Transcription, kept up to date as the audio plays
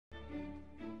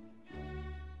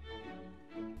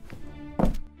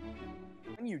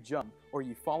jump or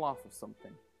you fall off of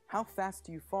something, how fast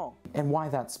do you fall? And why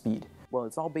that speed? Well,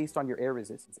 it's all based on your air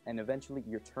resistance and eventually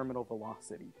your terminal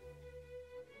velocity.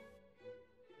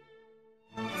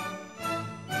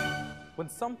 When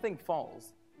something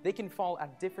falls, they can fall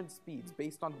at different speeds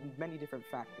based on many different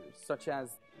factors, such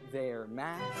as their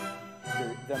mass,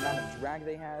 the amount of drag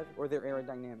they have, or their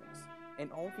aerodynamics.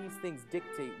 And all these things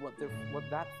dictate what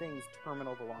that thing's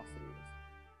terminal velocity is.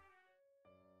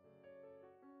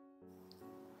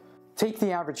 Take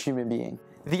the average human being.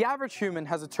 The average human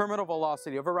has a terminal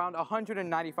velocity of around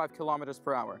 195 kilometers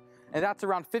per hour, and that's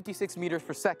around 56 meters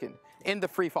per second in the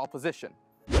free fall position.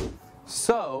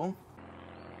 So,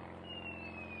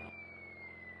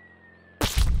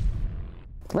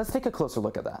 let's take a closer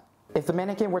look at that. If the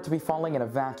mannequin were to be falling in a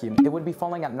vacuum, it would be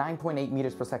falling at 9.8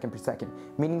 meters per second,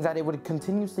 meaning that it would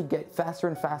continuously get faster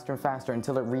and faster and faster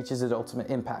until it reaches its ultimate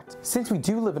impact. Since we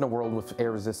do live in a world with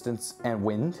air resistance and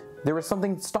wind, there is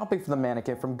something stopping the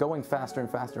mannequin from going faster and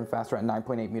faster and faster at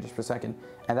 9.8 meters per second,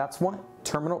 and that's what?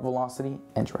 Terminal velocity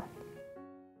and drag.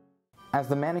 As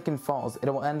the mannequin falls, it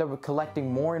will end up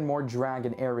collecting more and more drag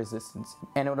and air resistance,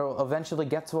 and it will eventually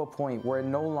get to a point where it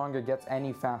no longer gets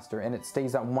any faster and it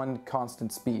stays at one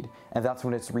constant speed, and that's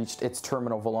when it's reached its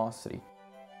terminal velocity.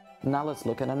 Now let's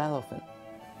look at an elephant.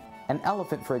 An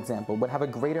elephant, for example, would have a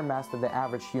greater mass than the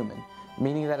average human,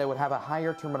 meaning that it would have a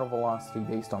higher terminal velocity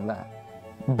based on that.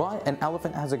 But an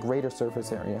elephant has a greater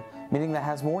surface area, meaning that it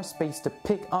has more space to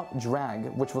pick up drag,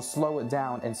 which will slow it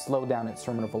down and slow down its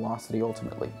terminal velocity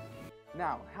ultimately.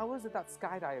 Now, how is it that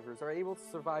skydivers are able to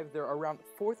survive their around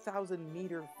 4,000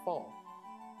 meter fall?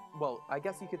 Well, I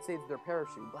guess you could say it's their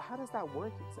parachute, but how does that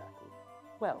work exactly?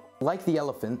 Well, like the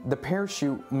elephant, the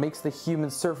parachute makes the human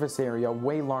surface area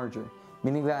way larger,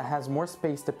 meaning that it has more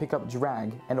space to pick up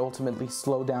drag and ultimately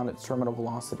slow down its terminal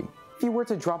velocity. If you were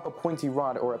to drop a pointy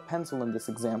rod or a pencil in this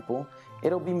example,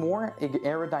 it'll be more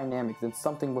aerodynamic than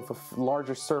something with a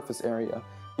larger surface area,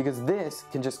 because this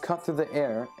can just cut through the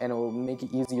air and it will make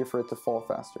it easier for it to fall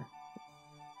faster.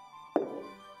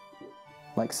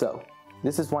 Like so.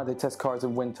 This is why they test cars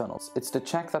in wind tunnels. It's to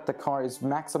check that the car is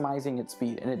maximizing its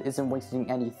speed and it isn't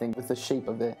wasting anything with the shape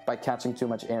of it by catching too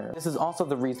much air. This is also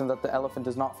the reason that the elephant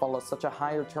does not fall at such a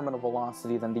higher terminal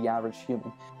velocity than the average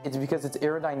human. It's because its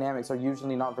aerodynamics are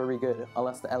usually not very good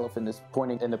unless the elephant is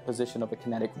pointing in the position of a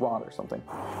kinetic rod or something.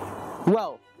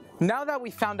 Well, now that we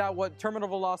found out what terminal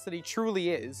velocity truly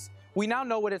is, we now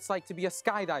know what it's like to be a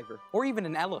skydiver, or even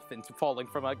an elephant falling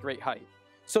from a great height.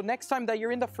 So next time that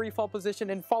you're in the free fall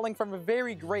position and falling from a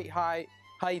very great height,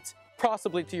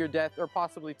 possibly to your death or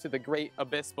possibly to the great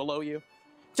abyss below you,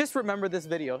 just remember this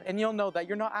video and you'll know that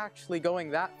you're not actually going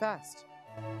that fast.